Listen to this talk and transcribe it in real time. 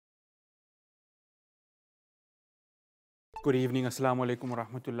Good evening, Assalamu alaikum wa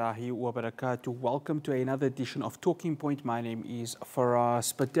rahmatullahi wa barakatuh. Welcome to another edition of Talking Point. My name is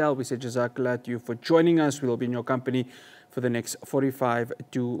Faraz Patel. We say Jazakallah to you for joining us. We'll be in your company for the next 45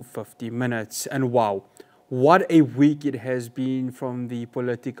 to 50 minutes. And wow, what a week it has been from the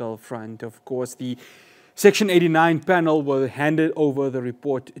political front. Of course, the Section 89 panel will handed over the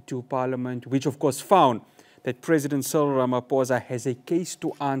report to Parliament, which of course found that President Cyril Ramaphosa has a case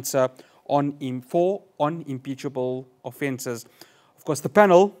to answer on unimpeachable offences. Of course, the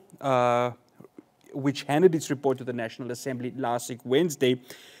panel, which handed its report to the National Assembly last week, Wednesday,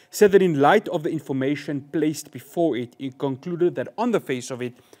 said that in light of the information placed before it, it concluded that on the face of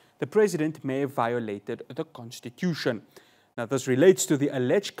it, the president may have violated the Constitution. Now, this relates to the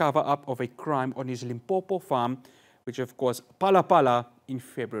alleged cover-up of a crime on his Limpopo farm, which of course, Pala in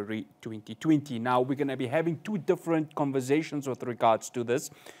February 2020. Now, we're going to be having two different conversations with regards to this.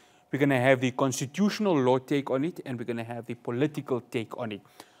 We're going to have the constitutional law take on it, and we're going to have the political take on it.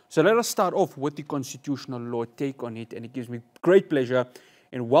 So let us start off with the constitutional law take on it, and it gives me great pleasure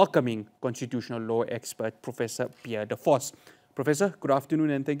in welcoming constitutional law expert, Professor Pierre de Vos. Professor, good afternoon,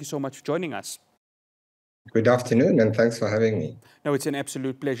 and thank you so much for joining us. Good afternoon, and thanks for having me. No, it's an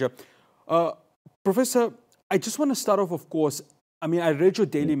absolute pleasure. Professor, I just want to start off, of course, I read your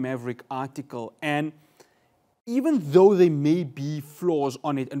Daily Maverick article, and even though there may be flaws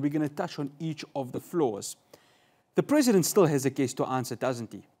on it, and we're going to touch on each of the flaws, the president still has a case to answer,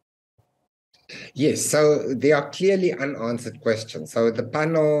 doesn't he? Yes, so there are clearly unanswered questions. So the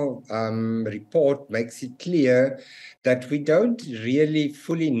panel report makes it clear that we don't really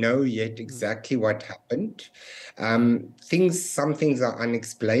fully know yet exactly what happened. Some things are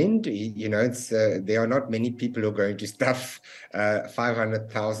unexplained. You know, there are not many people who are going to stuff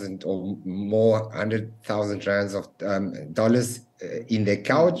 500,000 or more, 100,000 rands of dollars in their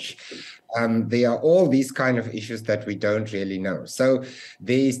couch. There are all these kind of issues that we don't really know. So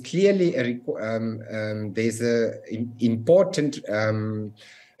there is clearly there's an important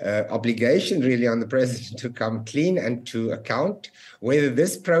obligation really on the president to come clean and to account. Whether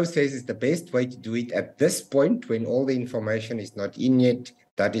this process is the best way to do it at this point when all the information is not in yet,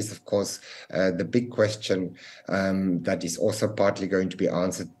 that is, of course, the big question that is also partly going to be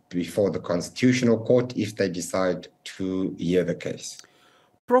answered before the Constitutional Court if they decide to hear the case.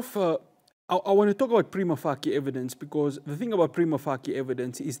 Prof, I want to talk about prima facie evidence, because the thing about prima facie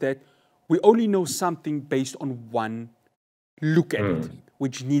evidence is that we only know something based on one look at it,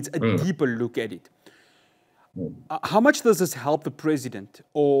 which needs a deeper look at it. How much does this help the president,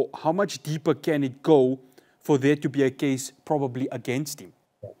 or how much deeper can it go for there to be a case probably against him?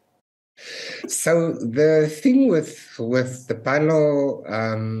 So the thing with the panel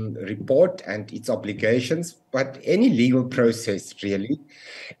report and its obligations, but any legal process really,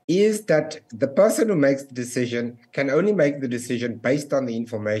 is that the person who makes the decision can only make the decision based on the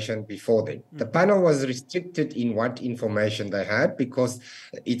information before them. The panel was restricted in what information they had because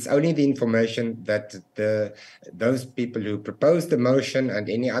it's only the information that those people who proposed the motion and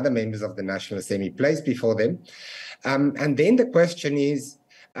any other members of the National Assembly placed before them. And then the question is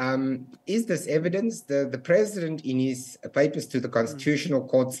this evidence? The president in his papers to the Constitutional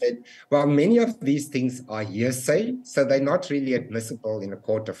Court said, well, many of these things are hearsay, so they're not really admissible in a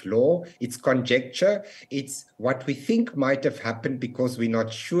court of law. It's conjecture. It's what we think might have happened because we're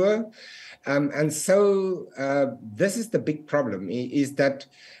not sure. And so this is the big problem, is that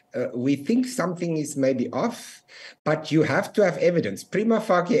we think something is maybe off, but you have to have evidence. Prima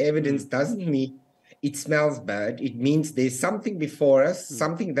facie evidence doesn't mean it smells bad. It means there's something before us,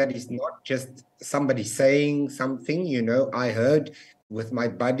 something that is not just somebody saying something. You know, I heard with my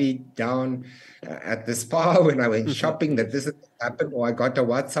buddy down at the spa when I went shopping that this happened, or I got a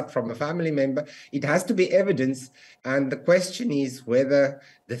WhatsApp from a family member. It has to be evidence. And the question is whether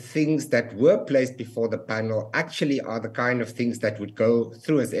the things that were placed before the panel actually are the kind of things that would go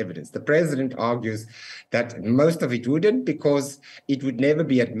through as evidence. The president argues that most of it wouldn't, because it would never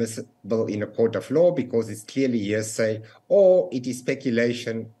be admissible in a court of law because it's clearly hearsay, or it is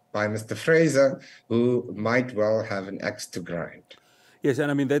speculation by Mr. Fraser, who might well have an axe to grind. Yes,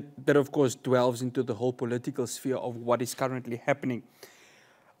 and I mean, that of course delves into the whole political sphere of what is currently happening.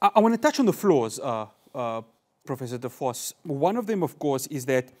 I want to touch on the flaws, Professor de Vos. One of them, of course, is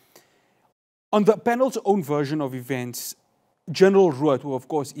that on the panel's own version of events, General Rood, who of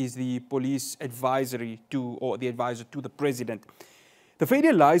course is the police advisory to, or the advisor to the president, the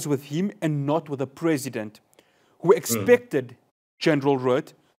failure lies with him and not with the president, who expected General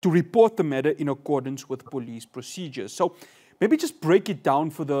Rood to report the matter in accordance with police procedures. So maybe just break it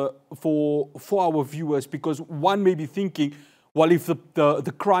down for our viewers, because one may be thinking, well, if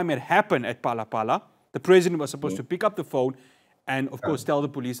the crime had happened at Pala, The president was supposed to pick up the phone and, of course, tell the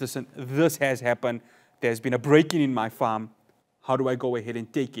police, listen, this has happened. There's been a break-in in my farm. How do I go ahead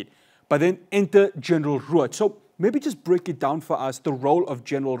and take it? But then enter General Ruud. So maybe just break it down for us, the role of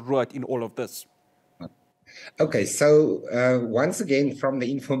General Ruud in all of this. Okay, so once again, from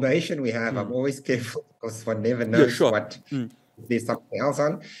the information we have, I'm always careful because one never knows what there's something else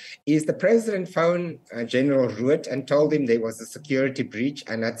on, is the president phoned General Ruud and told him there was a security breach,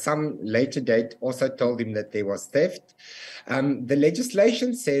 and at some later date also told him that there was theft. The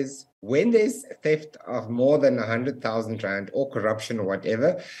legislation says when there's theft of more than 100,000 rand or corruption or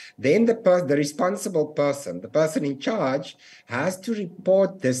whatever, then the responsible person, the person in charge, has to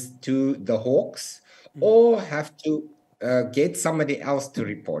report this to the Hawks or have to get somebody else to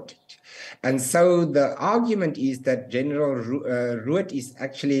report it. And so the argument is that General Ruud is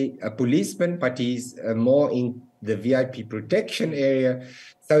actually a policeman, but he's more in the VIP protection area.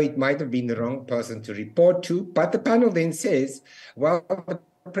 So it might have been the wrong person to report to. But the panel then says, well,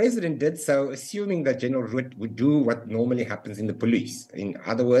 the president did so assuming that General Ruud would do what normally happens in the police. In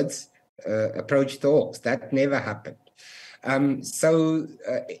other words, approach the Hawks. That never happened. So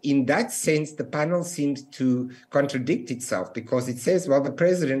in that sense, the panel seems to contradict itself because it says, well, the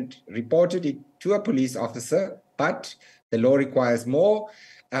president reported it to a police officer, but the law requires more.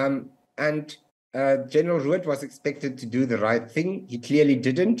 And General Ruud was expected to do the right thing. He clearly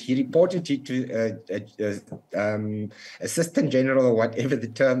didn't. He reported it to Assistant General or whatever the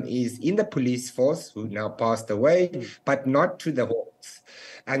term is in the police force, who now passed away, but not to the Hawks.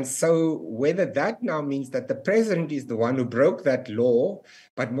 And so whether that now means that the president is the one who broke that law,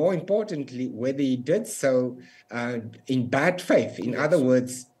 but more importantly, whether he did so in bad faith, in other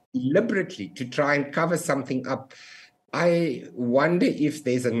words, deliberately to try and cover something up, I wonder if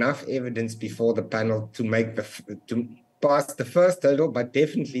there's enough evidence before the panel to make to pass the first hurdle, but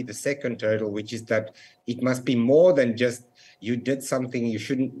definitely the second hurdle, which is that it must be more than just you did something you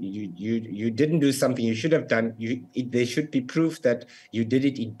shouldn't, you didn't do something you should have done. There should be proof that you did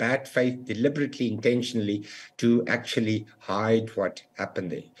it in bad faith, deliberately, intentionally, to actually hide what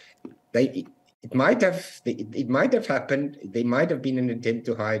happened there. It might have happened. There might have been an attempt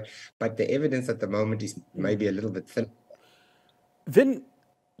to hide, but the evidence at the moment is maybe a little bit thin. Then,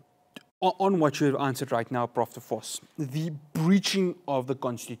 on what you have answered right now, Prof. De Vos, the breaching of the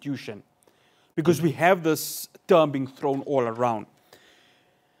Constitution, because we have this term being thrown all around.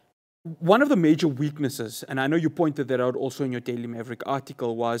 One of the major weaknesses, and I know you pointed that out also in your Daily Maverick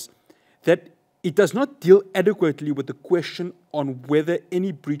article, was that it does not deal adequately with the question on whether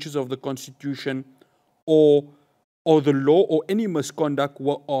any breaches of the Constitution or the law or any misconduct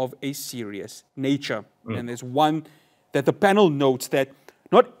were of a serious nature. And there's one that the panel notes that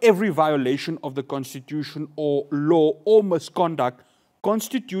not every violation of the Constitution or law or misconduct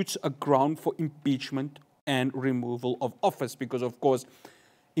constitutes a ground for impeachment and removal of office, because, of course,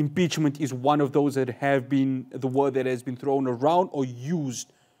 impeachment is one of those that have been the word that has been thrown around or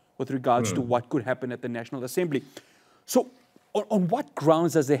used with regards to what could happen at the National Assembly. So on what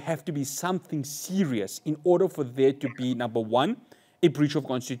grounds does there have to be something serious in order for there to be, number one, a breach of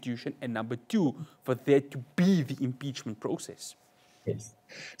Constitution, and number two, for there to be the impeachment process? Yes.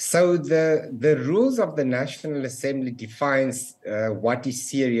 So the rules of the National Assembly defines what is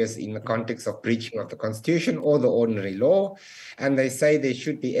serious in the context of breaching of the Constitution or the ordinary law. And they say there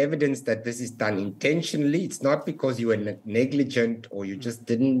should be evidence that this is done intentionally. It's not because you were negligent or you just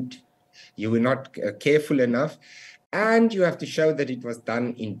you were not careful enough. And you have to show that it was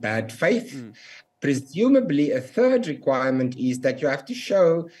done in bad faith. Presumably, a third requirement is that you have to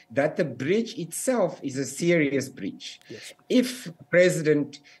show that the breach itself is a serious breach. Yes. If the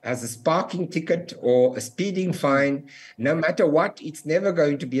president has a sparking ticket or a speeding fine, no matter what, it's never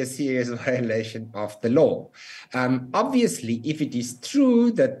going to be a serious violation of the law. Obviously, if it is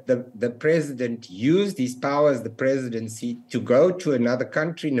true that the president used his powers, the presidency, to go to another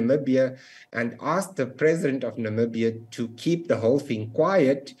country, Namibia, and ask the president of Namibia to keep the whole thing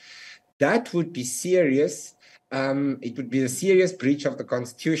quiet, that would be serious. It would be a serious breach of the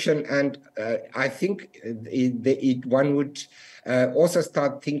Constitution. And I think one would also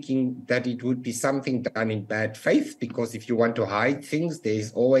start thinking that it would be something done in bad faith, because if you want to hide things,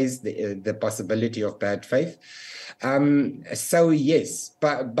 there's always the possibility of bad faith. So yes,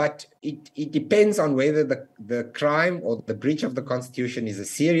 but it depends on whether the crime or the breach of the Constitution is a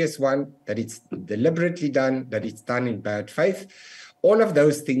serious one, that it's deliberately done, that it's done in bad faith. All of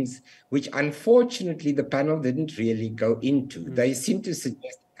those things, which unfortunately the panel didn't really go into. They seem to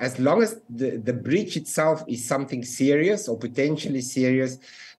suggest as long as the breach itself is something serious or potentially serious,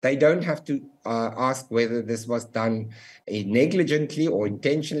 they don't have to ask whether this was done negligently or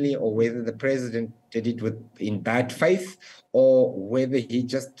intentionally, or whether the president did it in bad faith, or whether he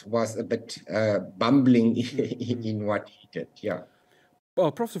just was a bit bumbling in what he did. Yeah.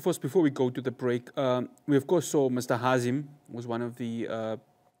 Prof. First, before we go to the break, we of course saw Mr. Hazim was one of the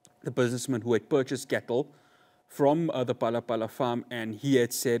businessmen who had purchased cattle from the Pala Pala farm, and he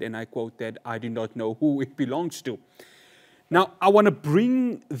had said, and I quote, that I do not know who it belongs to. Now, I want to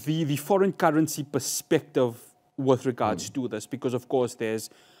bring the foreign currency perspective with regards to this, because of course there's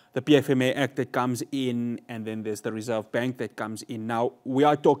the PFMA Act that comes in, and then there's the Reserve Bank that comes in. Now, we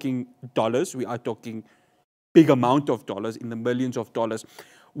are talking dollars, we are talking big amount of dollars, in the millions of dollars.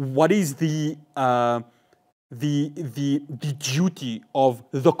 What is the duty of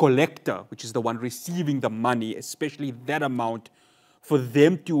the collector, which is the one receiving the money, especially that amount, for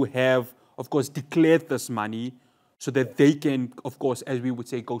them to have, of course, declared this money so that they can, of course, as we would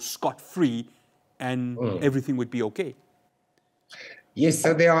say, go scot-free and everything would be okay? Yes,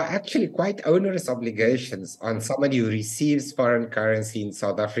 so there are actually quite onerous obligations on somebody who receives foreign currency in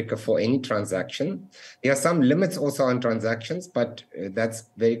South Africa for any transaction. There are some limits also on transactions, but that's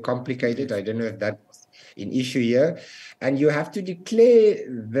very complicated. I don't know if that was an issue here. And you have to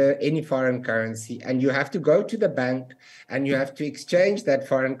declare any foreign currency, and you have to go to the bank, and you have to exchange that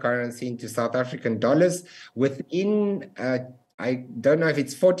foreign currency into South African dollars within I don't know if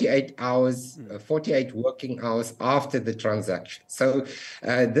it's 48 hours, 48 working hours after the transaction. So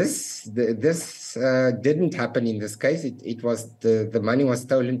this didn't happen in this case. It was the money was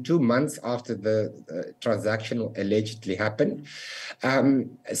stolen 2 months after the transaction allegedly happened.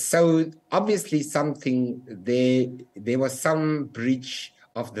 So obviously there was some breach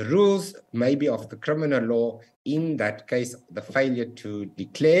of the rules, maybe of the criminal law, in that case, the failure to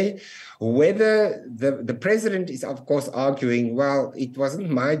declare. Whether the president is, of course, arguing, well, it wasn't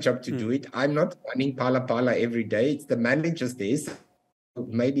my job to do it. I'm not running Pala Pala every day. It's the managers there. So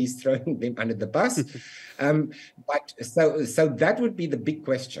maybe he's throwing them under the bus. But so that would be the big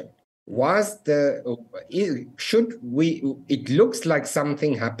question. It looks like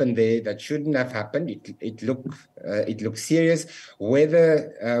something happened there that shouldn't have happened. It looks serious.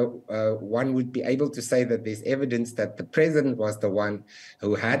 Whether one would be able to say that there's evidence that the president was the one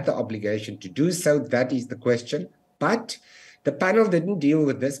who had the obligation to do so, that is the question. But the panel didn't deal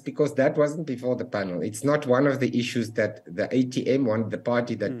with this because that wasn't before the panel. It's not one of the issues that the ATM, the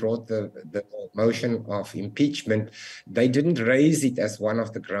party that brought the motion of impeachment, they didn't raise it as one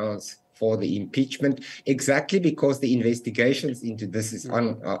of the grounds for the impeachment, exactly because the investigations into this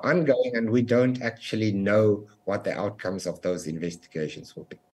are ongoing, and we don't actually know what the outcomes of those investigations will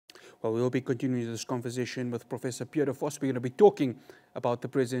be. Well, we will be continuing this conversation with Professor Pierre. We're going to be talking about the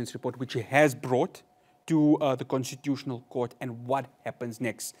President's report, which he has brought to the Constitutional Court, and what happens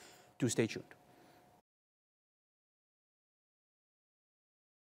next. Do stay tuned.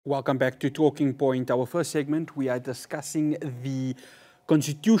 Welcome back to Talking Point. Our first segment, we are discussing the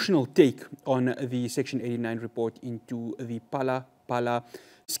constitutional take on the Section 89 report into the Pala Pala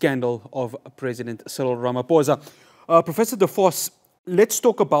scandal of President Cyril Ramaphosa. Professor De Vos, let's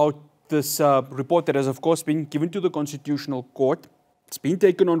talk about this report that has, of course, been given to the Constitutional Court. It's been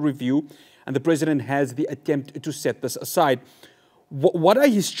taken on review, and the president has the attempt to set this aside. What are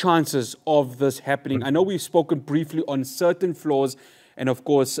his chances of this happening? I know we've spoken briefly on certain flaws and, of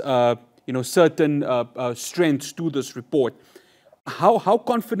course, certain strengths to this report. How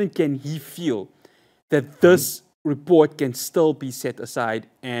confident can he feel that this report can still be set aside,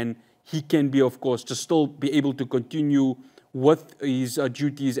 and he can be, of course, to still be able to continue with his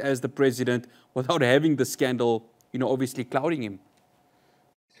duties as the president without having the scandal, obviously clouding him?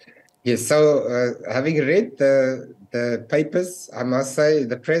 Yes, so having read the papers, I must say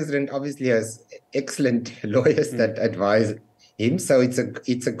the president obviously has excellent lawyers that advise him, so it's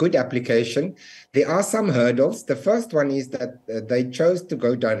a good application. There are some hurdles. The first one is that they chose to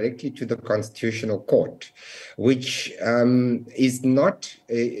go directly to the Constitutional Court, which is not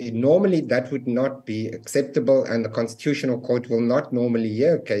normally that would not be acceptable, and the Constitutional Court will not normally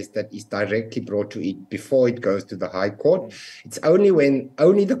hear a case that is directly brought to it before it goes to the High Court. It's only when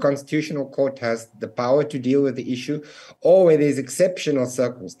only the Constitutional Court has the power to deal with the issue, or where there's exceptional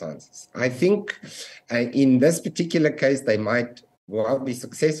circumstances. I think in this particular case, they might be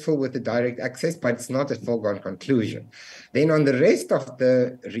successful with the direct access, but it's not a foregone conclusion. Then on the rest of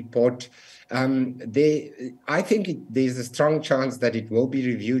the report, I think there's a strong chance that it will be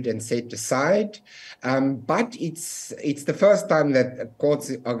reviewed and set aside. But it's the first time that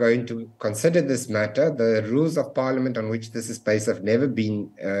courts are going to consider this matter. The rules of parliament on which this is based have never been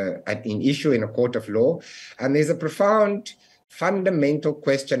in issue in a court of law. And there's a profound fundamental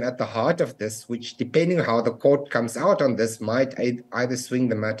question at the heart of this, which, depending on how the court comes out on this, might either swing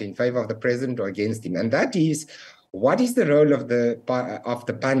the matter in favor of the president or against him. And that is, what is the role of the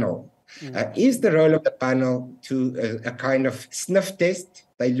panel? Is the role of the panel to a kind of sniff test?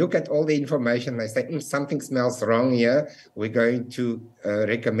 They look at all the information, they say, something smells wrong here, we're going to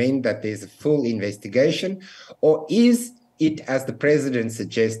recommend that there's a full investigation? Or is it, as the president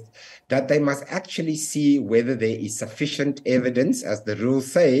suggests, that they must actually see whether there is sufficient evidence, as the rules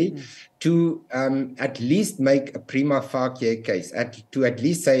say, to at least make a prima facie case, to at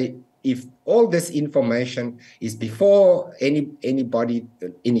least say, if all this information is before anybody,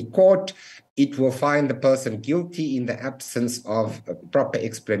 any court, it will find the person guilty in the absence of proper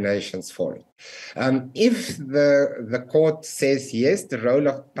explanations for it. If the court says, yes, the role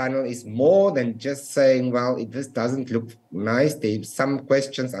of the panel is more than just saying, well, this doesn't look nice, there's some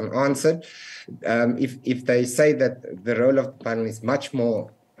questions unanswered. If they say that the role of the panel is much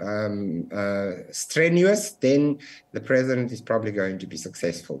more strenuous, then the president is probably going to be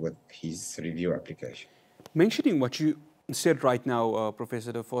successful with his review application. Mentioning what you said right now,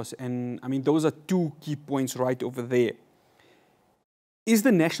 Professor De Vos, and I mean, those are two key points right over there. Is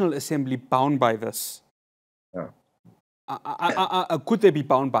the National Assembly bound by this? No. Could they be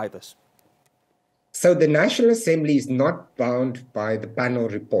bound by this? So the National Assembly is not bound by the panel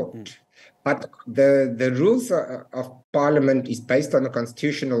report. But the rules of Parliament is based on a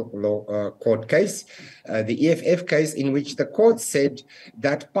constitutional law court case, the EFF case, in which the court said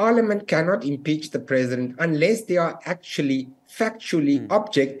that Parliament cannot impeach the president unless there are actually factually,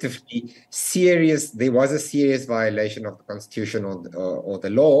 objectively there was a serious violation of the constitution or the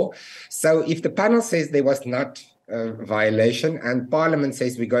law. So if the panel says there was not a violation and Parliament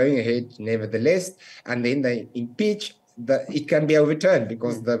says we're going ahead nevertheless, and then they impeach, it can be overturned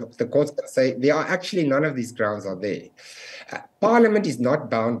because the courts can say there are actually none of these grounds are there. Parliament is not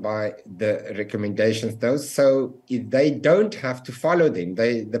bound by the recommendations, though, so they don't have to follow them.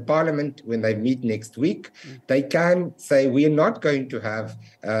 The Parliament, when they meet next week, they can say we are not going to have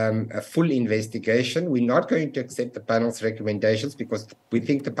a full investigation. We're not going to accept the panel's recommendations because we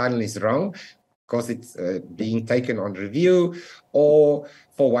think the panel is wrong, because it's being taken on review, or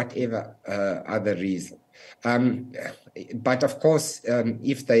for whatever other reason. But of course,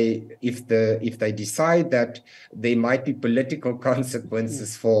 if they decide that there might be political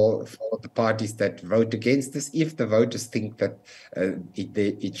consequences for the parties that vote against this, if the voters think that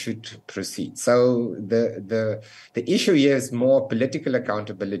it should proceed. So the issue here is more political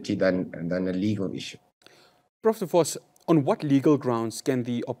accountability than a legal issue. Prof. De Vos, on what legal grounds can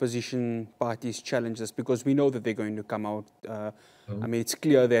the opposition parties challenge this? Because we know that they're going to come out. I mean, it's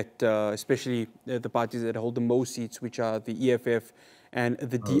clear that especially the parties that hold the most seats, which are the EFF and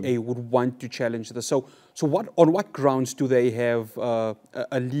the DA, would want to challenge this. So on what grounds do they have a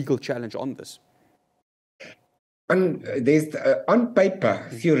legal challenge on this? On paper,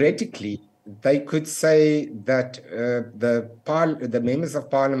 theoretically, they could say that the members of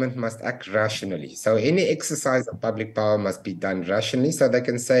parliament must act rationally. So any exercise of public power must be done rationally. So they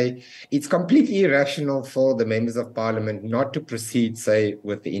can say it's completely irrational for the members of parliament not to proceed, say,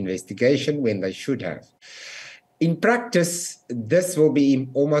 with the investigation when they should have. In practice, this will be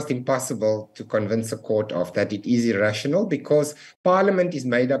almost impossible to convince a court of that it is irrational, because parliament is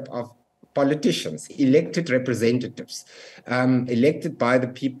made up of politicians, elected representatives, elected by the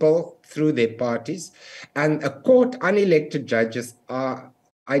people through their parties. And a court, unelected judges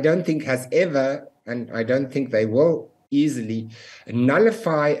I don't think has ever, and I don't think they will easily,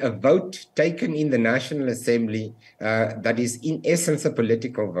 nullify a vote taken in the National Assembly that is in essence a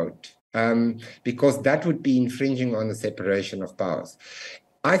political vote, because that would be infringing on the separation of powers.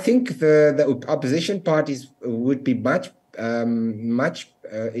 I think the opposition parties would be much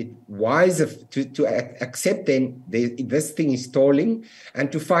wiser to accept then this thing is stalling,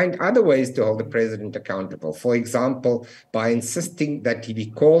 and to find other ways to hold the president accountable. For example, by insisting that he be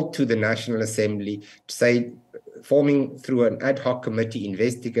called to the National Assembly, say, forming through an ad hoc committee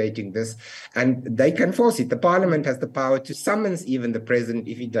investigating this, and they can force it. The parliament has the power to summons even the president,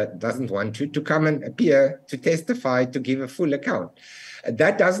 if he doesn't want to come and appear, to testify, to give a full account.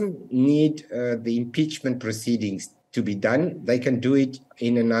 That doesn't need the impeachment proceedings to be done. They can do it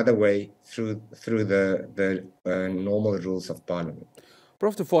in another way through the normal rules of parliament.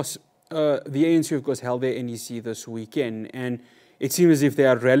 Prof. De Vos, the ANC, of course, held their NEC this weekend, and it seems as if they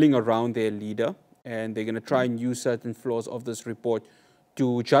are rallying around their leader, and they're going to try and use certain flaws of this report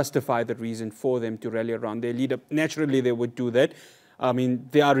to justify the reason for them to rally around their leader. Naturally, they would do that. I mean,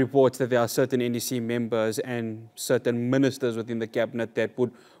 there are reports that there are certain NDC members and certain ministers within the cabinet that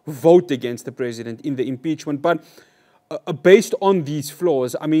would vote against the president in the impeachment. But based on these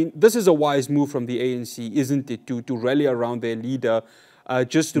flaws, I mean, this is a wise move from the ANC, isn't it, to rally around their leader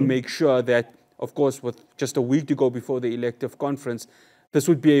just to make sure that, of course, with just a week to go before the elective conference, this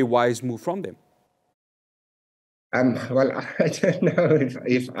would be a wise move from them. Well, I don't know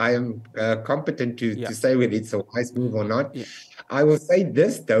if I am competent to say whether it's a wise move or not. Yeah. I will say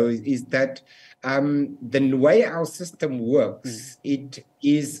this, though, is that the way our system works, it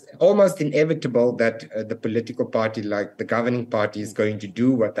is almost inevitable that the political party, like the governing party, is going to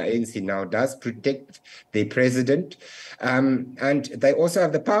do what the ANC now does, protect their president. And they also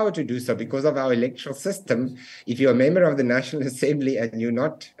have the power to do so because of our electoral system. If you're a member of the National Assembly and you're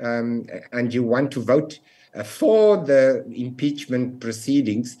not, and you want to vote for the impeachment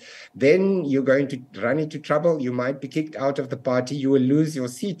proceedings, then you're going to run into trouble. You might be kicked out of the party. You will lose your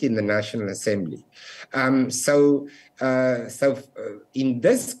seat in the National Assembly. So in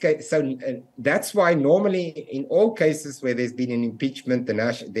this case, that's why normally in all cases where there's been an impeachment, the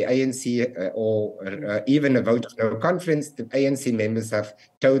ANC or even a vote of no confidence, the ANC members have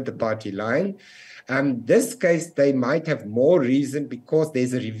towed the party line. This case, they might have more reason because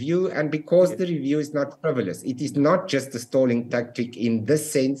there's a review and because the review is not frivolous. It is not just a stalling tactic in this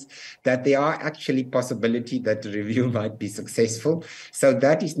sense that there are actually possibility that the review might be successful. So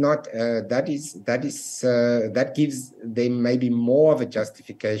that is not, that gives them maybe more of a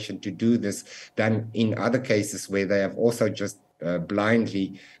justification to do this than in other cases where they have also just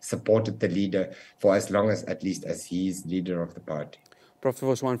blindly supported the leader for as long as, at least as he is leader of the party. Prof.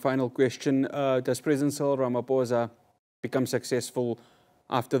 Vos, one final question. Does President Cyril Ramaphosa become successful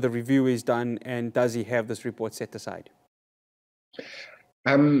after the review is done, and does he have this report set aside?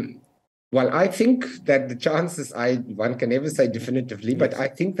 Well, I think that the chances, one can never say definitively, but I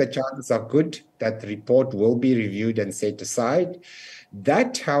think the chances are good that the report will be reviewed and set aside.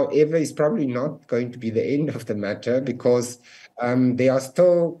 That, however, is probably not going to be the end of the matter because there are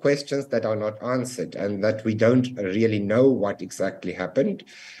still questions that are not answered and that we don't really know what exactly happened.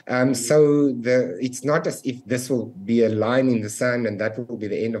 So it's not as if this will be a line in the sand and that will be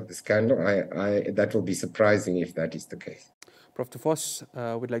the end of the scandal. That will be surprising if that is the case. Prof. Vos,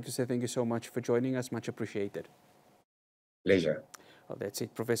 we'd like to say thank you so much for joining us. Much appreciated. Pleasure. Well, that's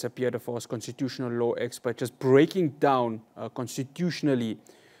it. Professor Pierre, constitutional law expert, just breaking down constitutionally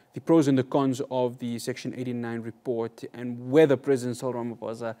the pros and the cons of the Section 89 report and whether President Cyril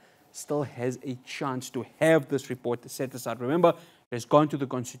Ramaphosa still has a chance to have this report set aside. Remember, it has gone to the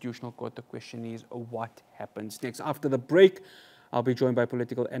Constitutional Court. The question is, what happens next? After the break, I'll be joined by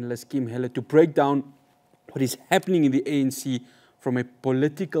political analyst Kim Heller to break down what is happening in the ANC from a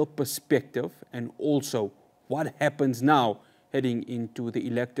political perspective and also what happens now heading into the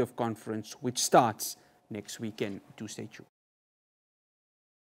elective conference, which starts next weekend. Do stay tuned.